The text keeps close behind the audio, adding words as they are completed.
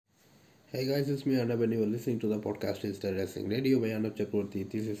Hey guys, it's me Arnab and you are listening to the podcast Insta Wrestling Radio by Arnab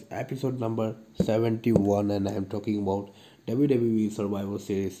Chakraborty. This is episode number 71 and I am talking about WWE Survivor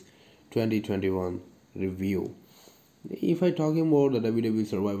Series 2021 review. If I talking about the WWE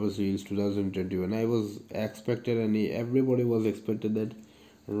Survivor Series 2021, I was expected and everybody was expected that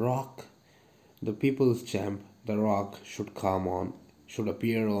Rock, the People's Champ, The Rock should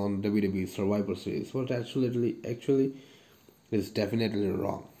appear on WWE Survivor Series. But actually, it's definitely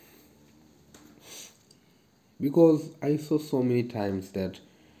wrong because I saw so many times that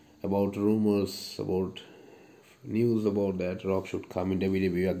about rumors about news about that Rock should come in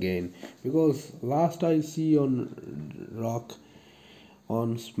WWE again because last I see on Rock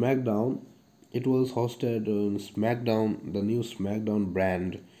on SmackDown it was hosted on SmackDown, the new SmackDown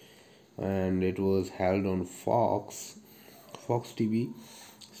brand, and it was held on Fox TV,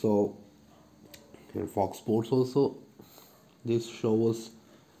 so and Fox Sports also. This show was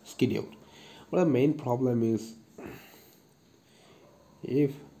scheduled, but the main problem is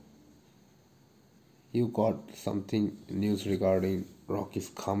if you got something news regarding Rock is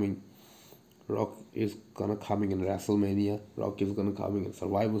gonna coming in WrestleMania. Rock is gonna coming in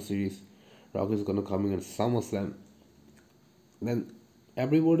Survivor Series. Rock is gonna coming in SummerSlam. Then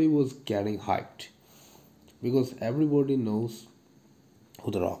everybody was getting hyped because everybody knows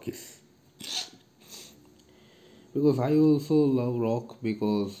who the Rock is. Because I also love Rock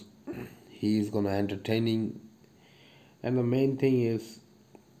because he is gonna entertaining, and the main thing is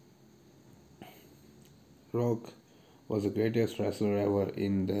Rock was the greatest wrestler ever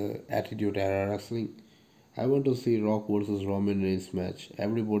in the Attitude Era wrestling. I want to see Rock versus Roman Reigns match.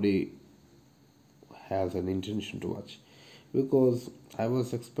 Everybody has an intention to watch because I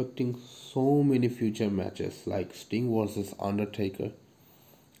was expecting so many future matches like Sting versus Undertaker,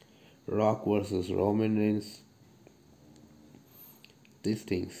 Rock versus Roman Reigns, these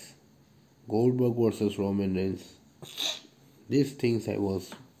things, Goldberg versus Roman Reigns. These things I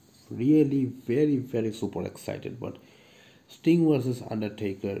was really very super excited, but Sting versus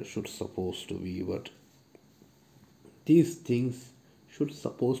Undertaker should supposed to be, but these things should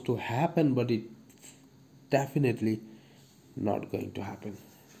supposed to happen, but it definitely not going to happen.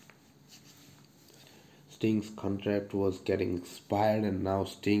 Sting's contract was getting expired and now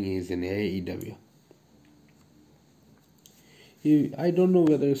Sting is in AEW. I don't know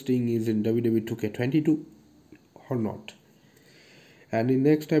whether Sting is in WWE 2K22 or not. And in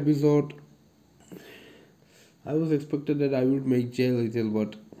next episode, I was expected that I would make Jay Little,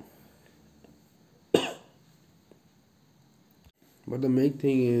 but the main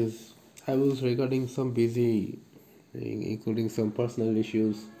thing is I was regarding some busy, including some personal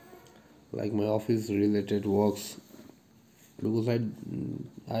issues like my office related works because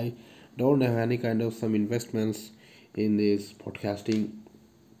I don't have any kind of some investments in this podcasting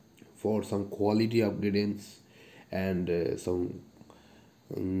for some quality upgrades and some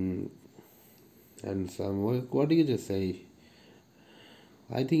um, and some what do you just say?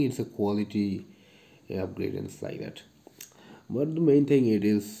 I think it's a quality upgrades like that. But the main thing it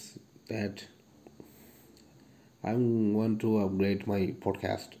is that I want to upgrade my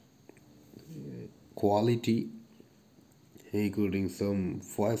podcast quality, including some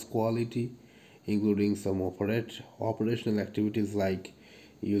voice quality, including some operational activities like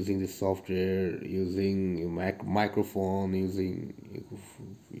using the software, using a microphone, using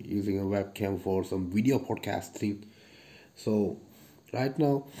a webcam for some video podcasting. So right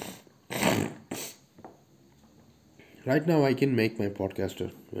now, right now I can make my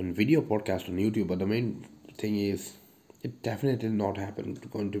podcast and video podcast on YouTube, but the main thing is it definitely not happen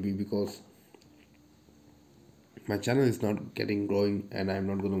going to be because my channel is not getting growing and I'm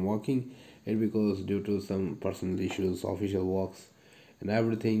not going to working it because due to some personal issues, official works and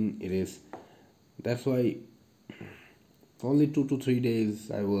everything it is. That's why only 2 to 3 days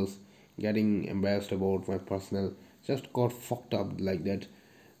I was getting embarrassed about my personal, just got fucked up like that.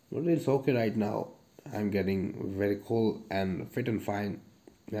 But it's okay right now. I'm getting very cool and fit and fine,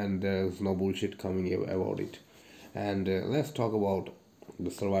 and there's no bullshit coming about it. And let's talk about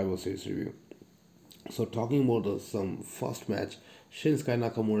the Survivor Series review. So talking about some first match, Shinsuke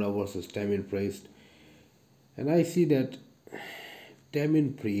Nakamura versus Damien Priest, and I see that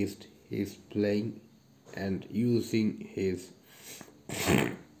Damien Priest is playing and using his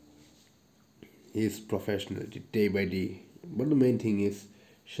professionality day by day. But the main thing is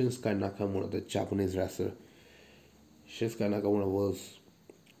Shinsuke Nakamura, the Japanese wrestler. Shinsuke Nakamura was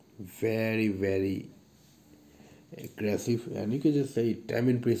very aggressive, and you can just say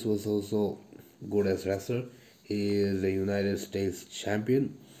Damien Priest was also good as wrestler. He is a United States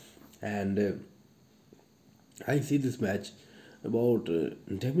champion, and I see this match. about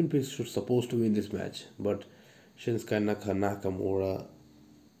Damien Priest was supposed to win this match, but Shinsuke Nakamura,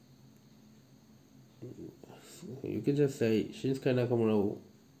 you can just say Shinsuke Nakamura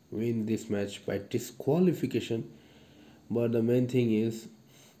win this match by disqualification. But the main thing is,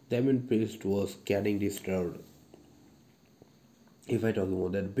 Damien Priest was getting disturbed. If I talk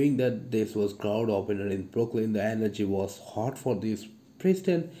about that, being that this was crowd opener in Brooklyn, the energy was hot for this. Priest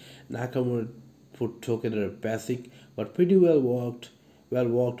and Nakamura put together a basic but pretty well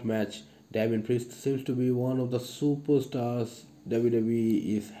worked match. Damien Priest seems to be one of the superstars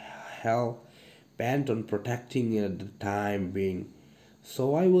WWE is hell bent on protecting at the time being.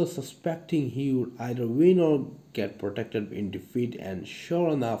 So I was suspecting he would either win or get protected in defeat, and sure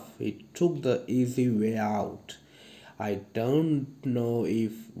enough, he took the easy way out. I don't know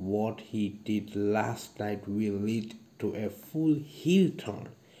if what he did last night will lead to a full heel turn,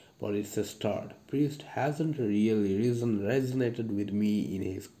 but it's a start. Priest hasn't really resonated with me in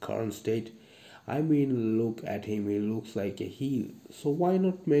his current state. I mean, look at him, he looks like a heel, so why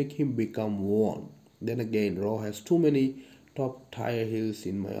not make him become one? Then again, Raw has too many top tier heels,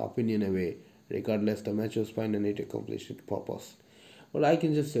 in my opinion, away. Regardless, the match was fine and it accomplished its purpose. But I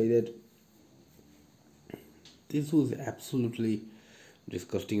can just say that this was absolutely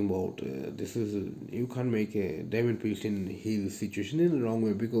disgusting. About this is you can't make a Diamond Priest in his situation in the wrong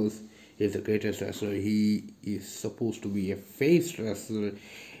way, because he's the greatest wrestler. He is supposed to be a face wrestler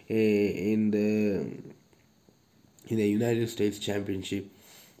in the United States Championship,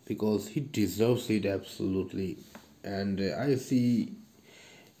 because he deserves it absolutely. And I see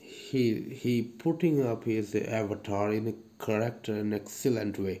he putting up his avatar in a correct and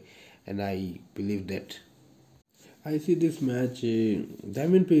excellent way, and I believe that. I see this match.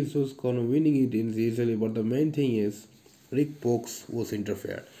 Diamond Priest was gonna winning it in easily, but the main thing is Rick Books was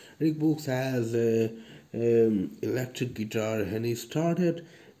interfered. Rick Books has a electric guitar, and he started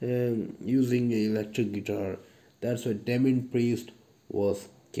using an electric guitar. That's why Diamond Priest was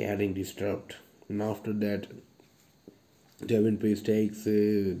getting disturbed. And after that, Diamond Priest takes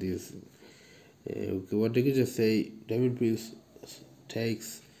this. What did you just say? Diamond Priest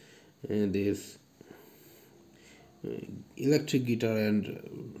takes this electric guitar,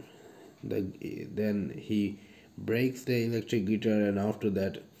 and then he breaks the electric guitar, and after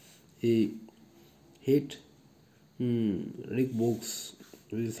that he hit Rick Books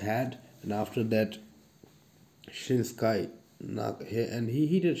with his head, and after that and he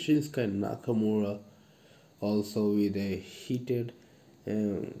hit Shinsuke Nakamura also with a heated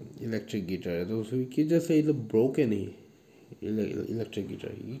electric guitar. So we can just say it's a broken electric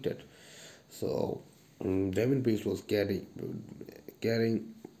guitar he heated. So Devin Priest was getting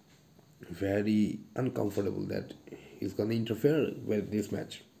very uncomfortable that he's gonna interfere with this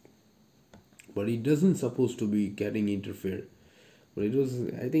match, but he doesn't supposed to be getting interfered. But it was,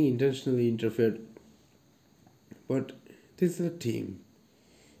 I think, intentionally interfered. But this is a team.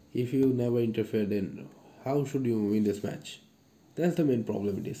 If you never interfere, then how should you win this match? That's the main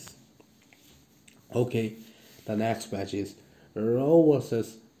problem in this. Okay, the next match is Raw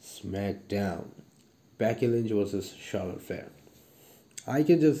versus SmackDown. Becky Lynch versus Charlotte Flair. I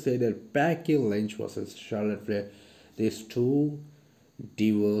can just say that Becky Lynch versus Charlotte Flair, these two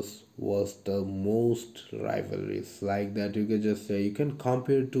divas was the most rivalries like that. You can just say you can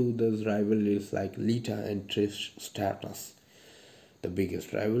compare to those rivalries like Lita and Trish Stratus, the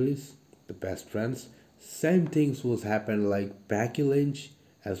biggest rivalries, the best friends. Same things was happened like Becky Lynch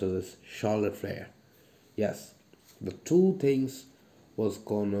as well as Charlotte Flair. Yes, the two things was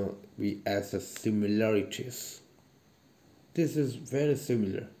gonna be as a similarities. This is very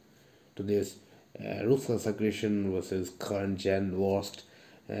similar to this ruthless aggression versus current gen worst.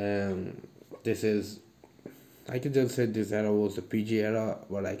 Um, this is, I can just say this era was the PG era,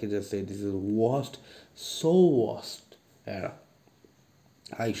 but I can just say this is worst, so worst era.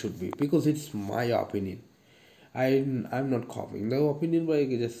 I should be, because it's my opinion. I'm not copying the opinion, but I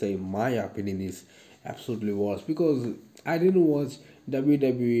can just say my opinion is absolutely worse, because I didn't watch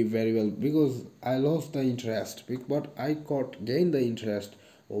WWE very well because I lost the interest. But I got gained the interest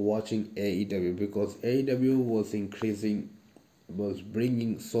of watching AEW, because AEW was increasing, was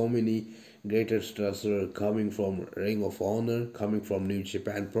bringing so many greatest wrestlers coming from Ring of Honor, coming from New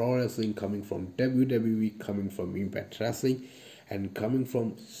Japan Pro Wrestling, coming from WWE, coming from Impact Wrestling, and coming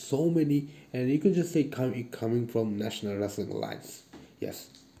from so many, and you could just say coming from National Wrestling Alliance.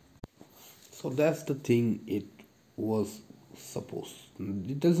 Yes, so that's the thing. It was supposed.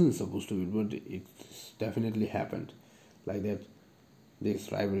 It doesn't supposed to be, but it's definitely happened like that.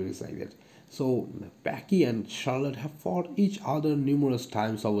 This rivalry is like that. So Becky and Charlotte have fought each other numerous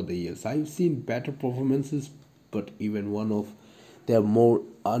times over the years. I've seen better performances, but even one of Their more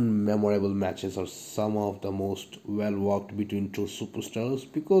unmemorable matches are some of the most well worked between two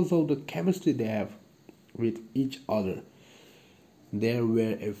superstars because of the chemistry they have with each other. There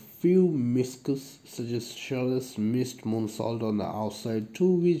were a few miscues, such as Charlotte's missed moonsault on the outside, to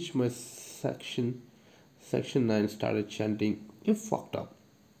which my section 9 started chanting, "You fucked up."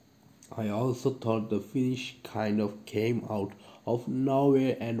 I also thought the finish kind of came out of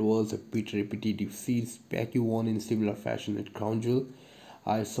nowhere and was a bit repetitive. Since Becky won in similar fashion at Crown Jewel,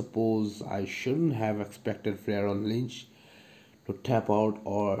 I suppose I shouldn't have expected Flair on Lynch to tap out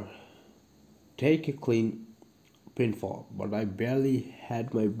or take a clean pinfall, but I barely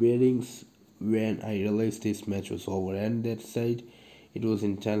had my bearings when I realized this match was over. And that said, it was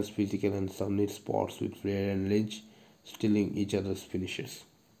intense, physical, and some neat spots with Flair and Lynch stealing each other's finishes.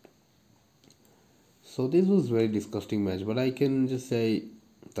 So this was very disgusting match, but I can just say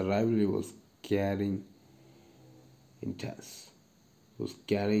the rivalry was getting intense. It was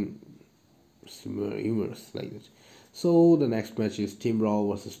getting similar humors like that. So the next match is Team Raw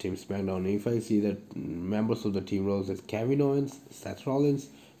versus Team SmackDown. If I see that members of the Team Raw is Kevin Owens, Seth Rollins,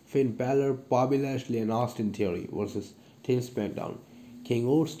 Finn Balor, Bobby Lashley, and Austin Theory versus Team SmackDown. King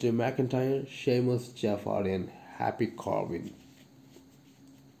Oates, Drew McIntyre, Sheamus, Jeff Hardy, and Happy Corbin.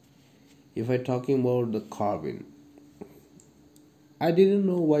 If I talking about the Corbin, I didn't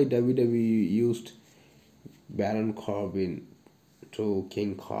know why WWE used Baron Corbin to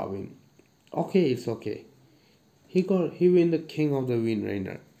King Corbin. Okay, it's okay. He win the King of the Win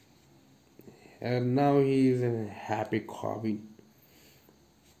Rainer, and now he is a Happy Corbin.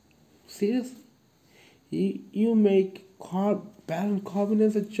 Seriously, you make Baron Corbin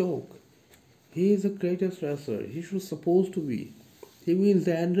as a joke. He is the greatest wrestler. He should supposed to be. He wins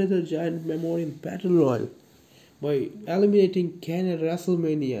the Andre the Giant Memorial Battle Royal by eliminating Kane at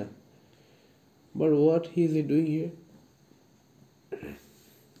WrestleMania. But what is he doing here?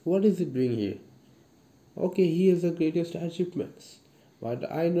 What is he doing here? Okay, he has the greatest achievements, but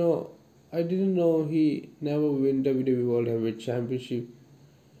I didn't know he never win WWE World Heavyweight Championship.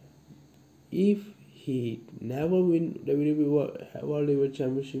 If he never win WWE World Heavyweight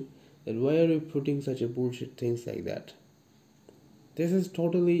Championship, then why are you putting such a bullshit things like that? This is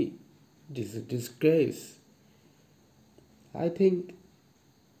totally disgrace. I think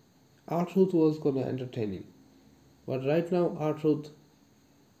R-Truth was gonna entertain him, but right now R-Truth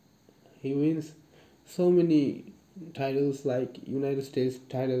he wins so many titles like United States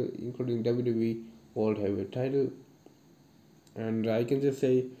title, including WWE World Heavyweight title, and I can just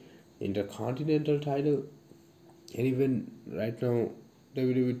say Intercontinental title, and even right now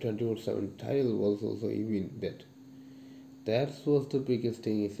WWE 24/7 title was also even that. That was the biggest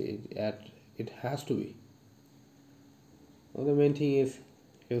thing. Is it has to be. Well, the main thing is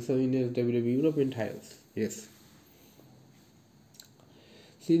he also wins WWE European titles. Yes.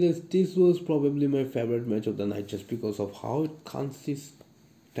 See, this was probably my favorite match of the night just because of how it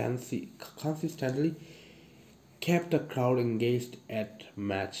consistently kept the crowd engaged at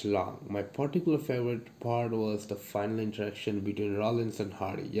match long. My particular favorite part was the final interaction between Rollins and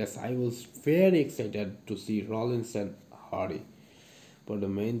Hardy. Yes, I was very excited to see Rollins and Hardy, but the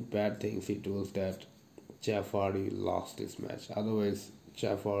main bad thing it was that Jeff Hardy lost this match. Otherwise,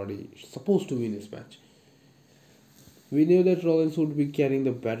 Jeff Hardy supposed to win this match. We knew that Rollins would be carrying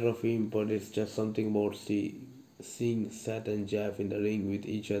the better of him, but it's just something about seeing Seth and Jeff in the ring with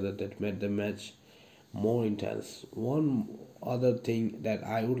each other that made the match more intense. One other thing that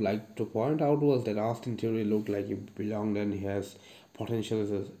I would like to point out was that Austin Theory looked like he belonged and he has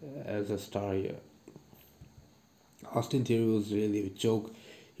potential as a star here. Austin Theory was really a joke.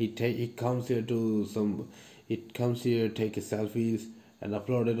 He comes here to some, he comes here take his selfies and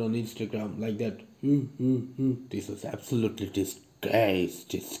upload it on Instagram like that. This is absolutely disgrace.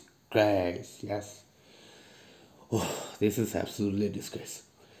 Yes, this is absolutely disgrace.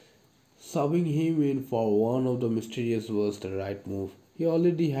 Subbing him in for one of the mysterious was the right move. He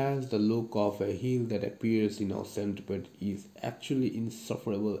already has the look of a heel that appears innocent but is actually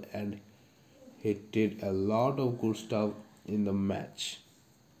insufferable, and he did a lot of good stuff in the match.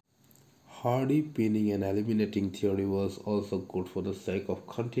 Hardy pinning and eliminating Theory was also good for the sake of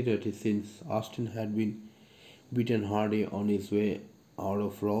continuity since Austin had been beaten Hardy on his way out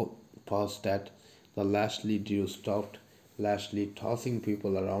of Raw. Past that, the Lashley Drew stopped Lashley tossing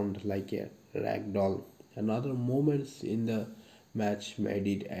people around like a rag doll. Another moments in the match made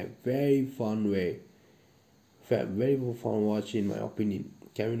it a very fun watch in my opinion.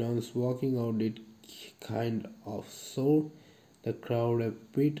 Kevin Owens walking out did kind of so the crowd a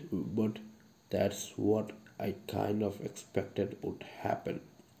bit, but that's what I kind of expected would happen.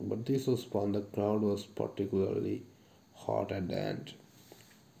 But this was fun. The crowd was particularly hot at the end.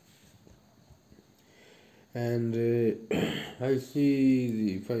 And I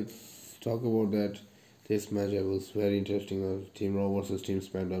see if I talk about that, this match I was very interesting. Team Raw versus Team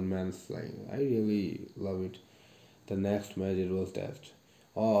SmackDown man's like I really love it. The next match it was that.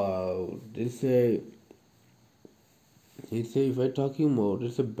 Oh, this a if I talking about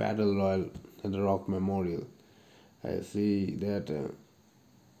it's a battle royal at the Rock Memorial. I see that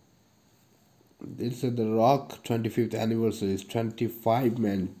it's at the Rock 25th anniversary. It's 25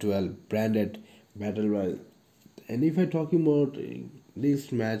 man 12 branded battle royal. And if I talking about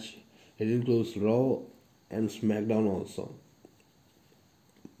this match, it includes Raw and SmackDown also.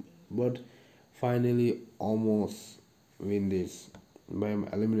 But finally, almost win this by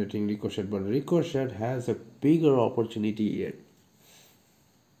eliminating Ricochet. But Ricochet has a bigger opportunity here.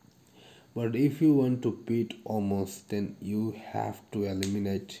 But if you want to beat Almost, then you have to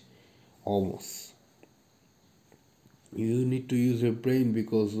eliminate Almost. You need to use your brain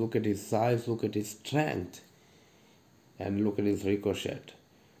because look at his size, look at his strength, and look at his Ricochet.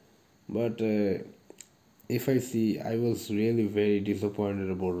 But if I see, I was really very disappointed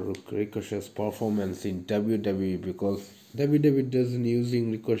about Ricochet's performance in WWE because WWE doesn't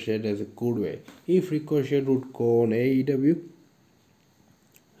using Ricochet as a good way. If Ricochet would go on AEW,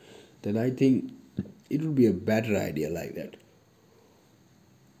 then I think it would be a better idea like that.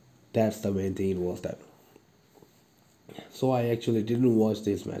 That's the main thing. It was that. So I actually didn't watch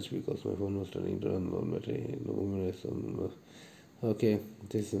this match because my phone was turning to on battery. Okay,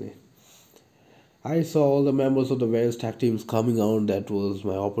 this is it. I saw all the members of the various tag teams coming out. That was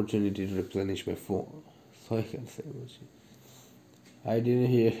my opportunity to replenish my phone. So I can say much. I didn't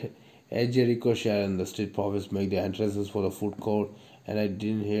hear AJ Ricochet and the Street Profits make their entrances for the food court, and I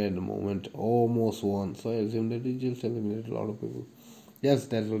didn't hear the moment almost won. So I assumed that it just eliminated a lot of people. Yes,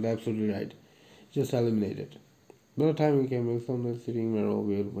 that's what absolutely right. Just eliminated. By the time we came back, someone sitting in my row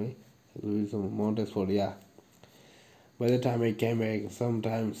with me, with some Montesford, yeah. By the time I came back,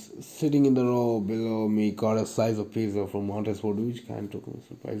 sometimes sitting in the row below me got a slice of pizza from Montesford, which kind of took me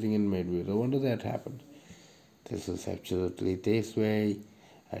surprising and made me. I wonder that happened. This is absolutely this way.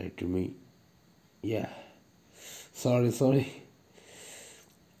 To me, yeah. Sorry.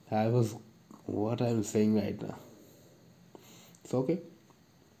 I was what I'm saying right now. It's okay,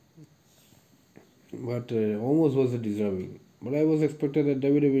 but almost was a deserving. But I was expected that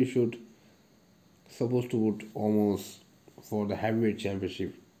WWE should supposed to put almost for the heavyweight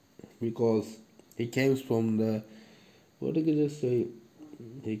championship because he came from the what did I just say?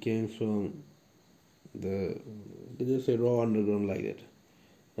 He came from the they just say raw underground like that,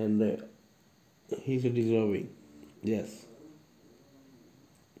 and he's a deserving. Yes,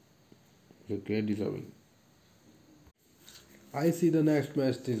 he's a great deserving. I see the next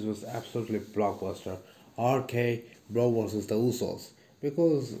match. This was absolutely blockbuster. RK Bro versus the Usos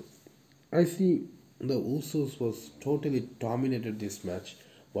because I see the Usos was totally dominated this match,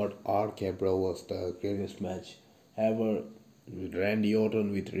 but RK Bro was the greatest match ever with Randy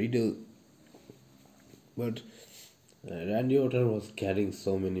Orton with Riddle. But Randy Orton was getting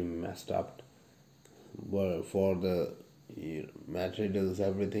so many messed up for the Matt Riddle's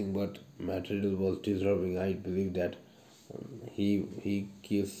everything, but Matt Riddle was deserving. I believe that he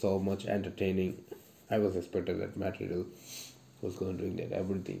gives so much entertaining. I was expected that Matt Riddle was going to do that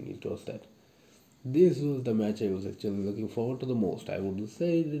everything. It was that. This was the match I was actually looking forward to the most. I wouldn't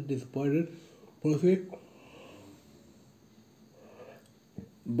say disappointed per se,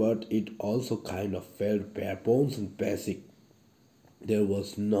 but it also kind of felt bare bones and basic. There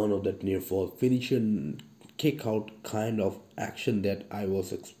was none of that near fall finish and kick out kind of action that I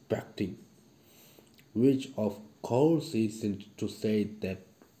was expecting, which of course isn't to say that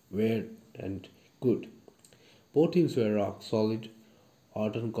were and good. Both teams were rock solid.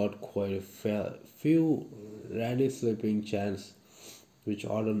 Orton got quite a few rally slipping chance, which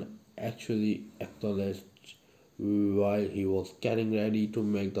Orton actually acknowledged while he was getting ready to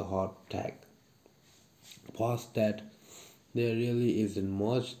make the hot tag. Past that, there really isn't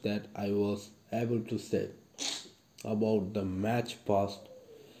much that I was able to say about the match past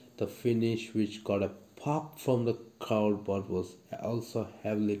the finish, which got a pop from the crowd but was also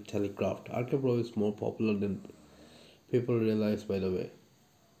heavily telegraphed. Arcabro is more popular than people realize, by the way.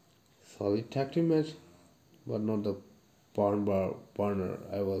 Solid tag team match, but not the burner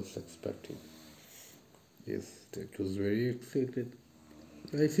I was expecting. Yes, that was very excited.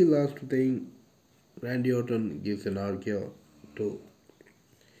 I see last thing Randy Orton gives an RKO to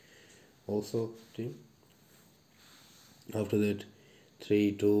also team. After that,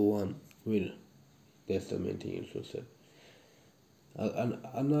 3, 2, 1 winner. That's the main thing you should say.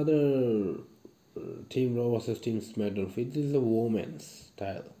 Another Team Raw versus Team SmackDown. It is a women's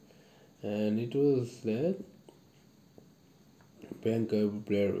title, and it was there. Bianca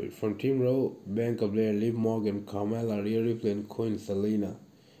Blair from Team Raw, Bianca Blair, Liv Morgan, Carmella, Rhea Ripley, and Queen Selena.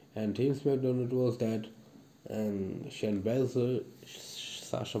 And Team SmackDown it was that, and Shane Baszler,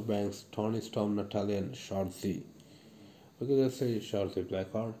 Sasha Banks, Tony Storm, Natalia, and Shotzi. Okay, let's say Shotzi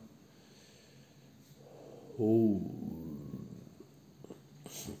Blackheart. Oh,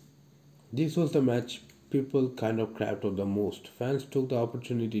 this was the match people kind of crapped on the most. Fans took the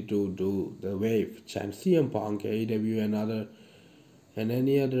opportunity to do the wave, chant CM Punk, AEW, and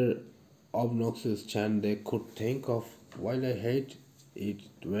any other obnoxious chant they could think of. While I hate it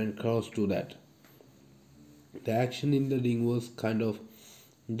when crowds do that, the action in the ring was kind of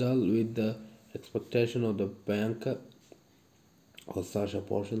dull with the expectation of the Bianca or Sasha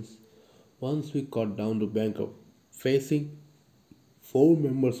portions. Once we got down to Bianca facing four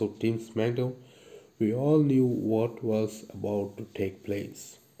members of Team SmackDown, we all knew what was about to take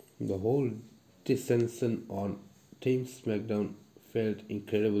place. The whole dissension on Team SmackDown felt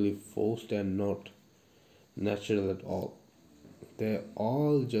incredibly forced and not natural at all. They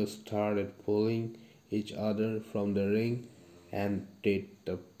all just started pulling each other from the ring and did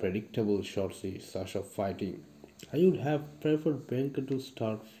the predictable Shotzi Sasha fighting. I would have preferred Bianca to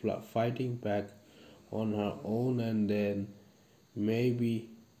start fighting back on her own and then maybe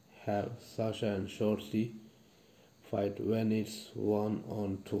have Sasha and Shotzi fight when it's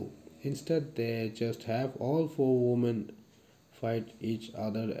 1-on-2. Instead, they just have all four women fight each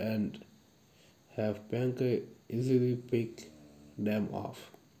other and have Bianca easily pick them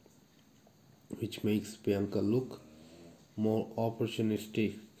off, which makes Bianca look more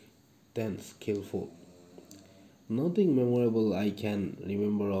opportunistic than skillful. Nothing memorable I can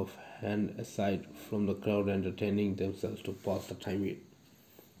remember of hand aside from the crowd entertaining themselves to pass the time with.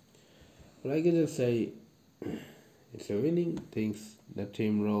 But I can just say it's a winning things that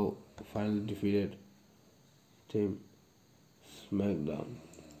Team Raw finally defeated Team SmackDown.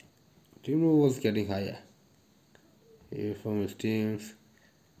 Team Raw was getting higher. From his teams,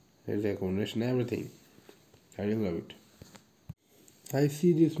 his accommodation, everything. I really love it. I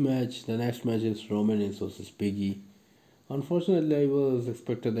see this match. The next match is Roman Reigns versus Biggie. Unfortunately, I was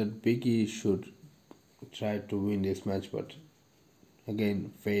expected that Biggie should try to win this match, but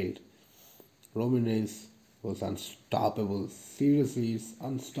again failed. Roman Reigns was unstoppable. Seriously, it's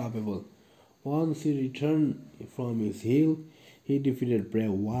unstoppable. Once he returned from his heel, he defeated Bray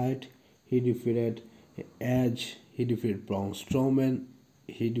Wyatt, he defeated Edge, he defeated Braun Strowman,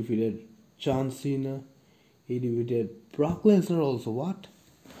 he defeated John Cena, he defeated Brock Lesnar also. What?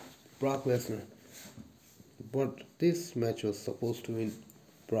 Brock Lesnar. But this match was supposed to win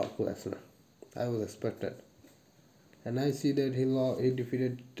Brock Lesnar. I was expected. And I see that he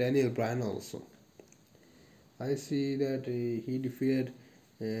defeated Daniel Bryan also. I see that he defeated,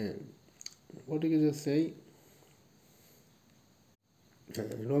 uh, what did you just say?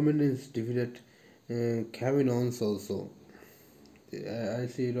 Roman Reigns defeated Kevin Owens also. I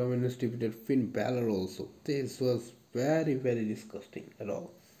see Roman Reigns defeated Finn Balor also. This was very, very disgusting at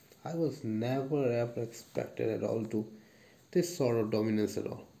all. I was never ever expected at all to this sort of dominance at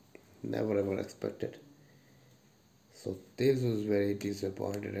all. Never ever expected. So this was very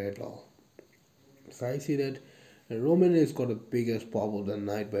disappointed at all. So I see that Roman Reigns got the biggest pop of the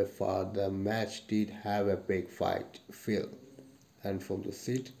night by far. The match did have a big fight feel, and from the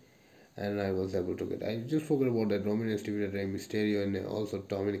seat, and I was able to get. I just forgot about that. Roman Reigns defeated Rey Mysterio and also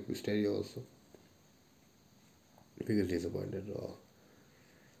Dominic Mysterio also. Biggest disappointed at all.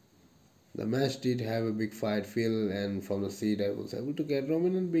 The match did have a big fight feel, and from the seat, I was able to get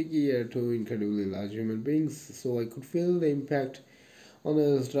Roman and Big E are two incredibly large human beings, so I could feel the impact on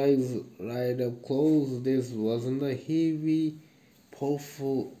the strikes right up close. This wasn't the heavy,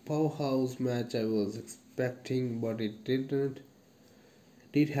 powerful powerhouse match I was expecting, but it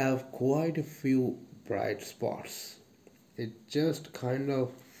did have quite a few bright spots. It just kind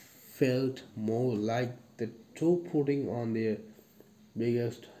of felt more like the two putting on their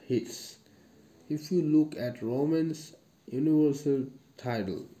biggest hits. If you look at Roman's Universal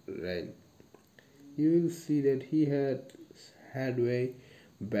title reign, you will see that he had way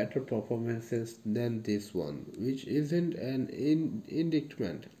better performances than this one, which isn't an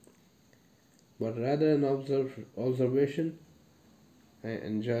indictment, but rather an observation. I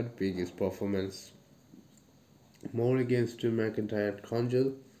enjoyed Biggie's performance more against Drew McIntyre at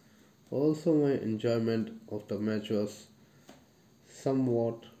Conjure. Also, my enjoyment of the match was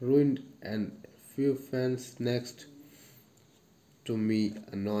somewhat ruined, and few fans next to me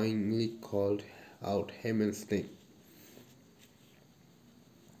annoyingly called out Heyman's name.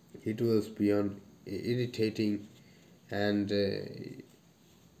 It was beyond irritating and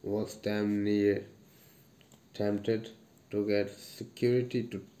was damn near tempted to get security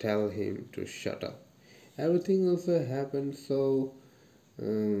to tell him to shut up. Everything also happened so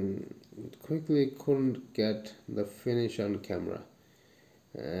um, quickly couldn't get the finish on camera.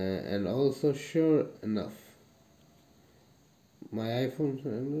 And also, sure enough, my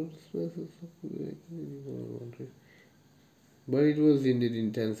iPhone, but it was indeed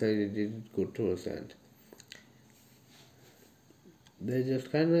intense. I did go towards and they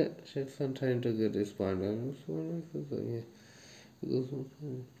just kind of shed some time to get this point. And yeah, because,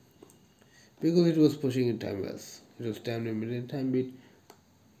 because it was pushing in time was. It was damn near midnight time beat.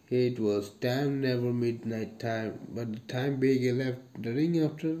 It was damn never midnight time, but the time Big left the ring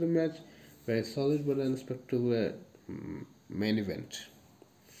after the match, very solid but unspectacular main event.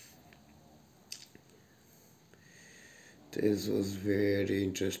 This was very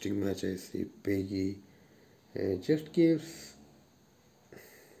interesting match. I see Biggie just gives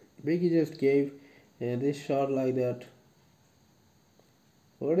Biggie just gave this shot like that.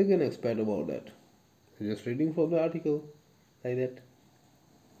 What are you gonna expect about that? Just reading from the article like that.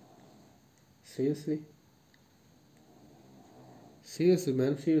 Seriously, seriously,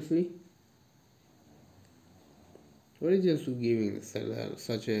 man, seriously. What is just giving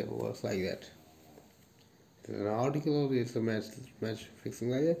such a words like that? Is it an article or it's a match fixing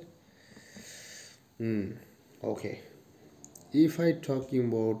like that? Hmm. Okay. If I talking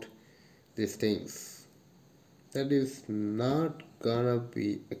about these things, that is not gonna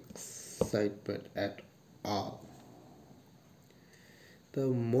be excitement at all. The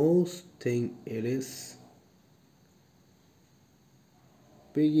most thing it is,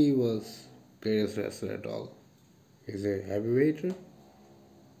 Biggie was greatest wrestler at all. He's a heavyweight.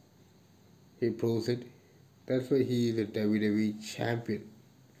 He proves it. That's why he is a WWE champion.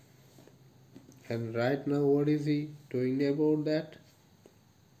 And right now, what is he doing about that?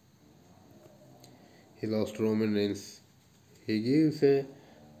 He lost Roman Reigns. He gives a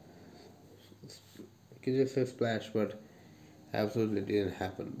he just a splash, but absolutely didn't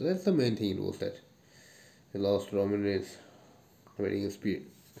happen. That's the main thing. It was that he lost Roman Reigns wearing a spear.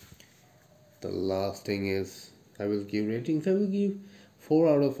 The last thing is I will give ratings. I will give 4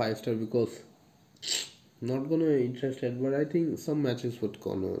 out of 5 stars because not gonna interested, but I think some matches would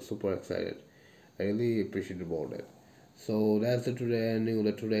gonna super excited. I really appreciate about it. So that's the today ending of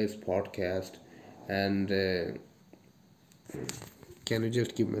the today's podcast, and can you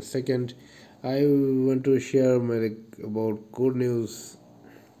just give me a second? I want to share my about good news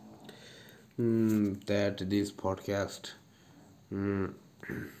that this podcast, mm,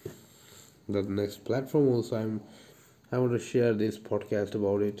 the next platform also I want to share this podcast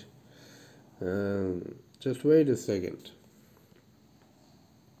about it. Just wait a second.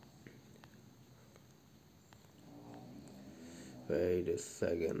 Wait a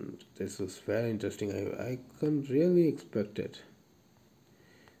second. This was very interesting. I couldn't really expect it.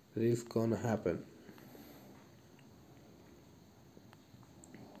 This gonna happen.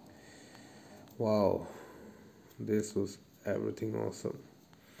 Wow, this was everything awesome.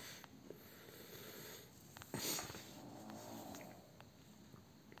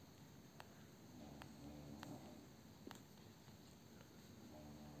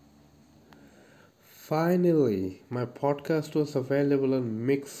 Finally, my podcast was available on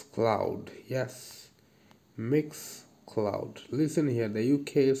Mixcloud. Yes, Mixcloud. Listen here, the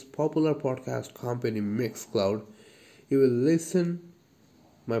UK's popular podcast company Mixcloud. You will listen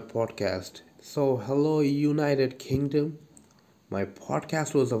my podcast. So, hello United Kingdom. My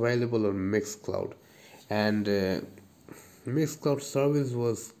podcast was available on Mixcloud, and Mixcloud service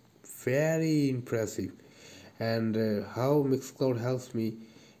was very impressive. And how Mixcloud helps me,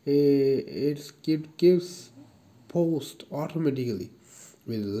 it gives post automatically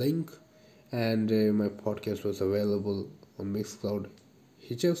with link, and my podcast was available on Mixcloud.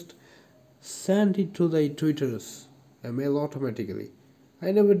 He just sent it to the Twitters mail automatically.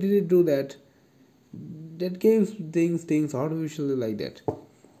 I never did do that. That gives things artificially like that.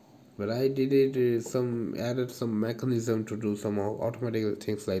 But I did it some added some mechanism to do some automatic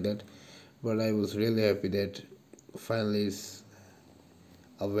things like that. But I was really happy that finally it's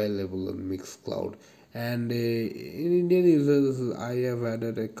available on Mixcloud. And in Indian users, I have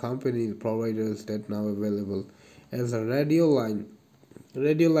added a company providers that now available as a radio line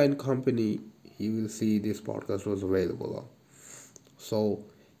company. You will see this podcast was available on. So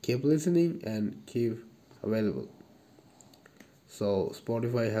keep listening and keep available. So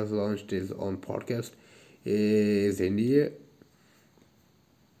Spotify has launched its own podcast. Is India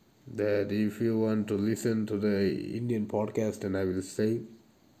that if you want to listen to the Indian podcast, and I will say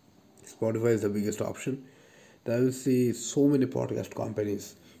Spotify is the biggest option. There will see so many podcast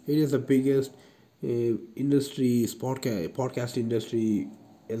companies. It is the biggest industry, podcast industry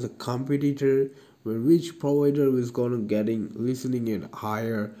as a competitor, where which provider is gonna getting listening in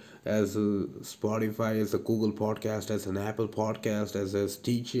higher as a Spotify, as a Google Podcast, as an Apple Podcast, as a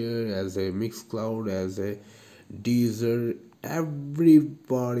Stitcher, as a Mixcloud, as a Deezer.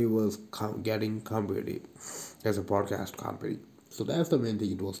 Everybody was getting competitive as a podcast company. So that's the main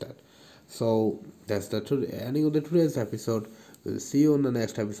thing. It was that. So that's the ending of the today's episode. We'll see you on the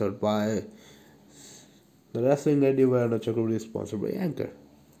next episode. Bye. The wrestling radio where the Chakravarti is sponsored by Anchor.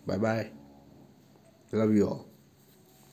 Bye bye. Love you all.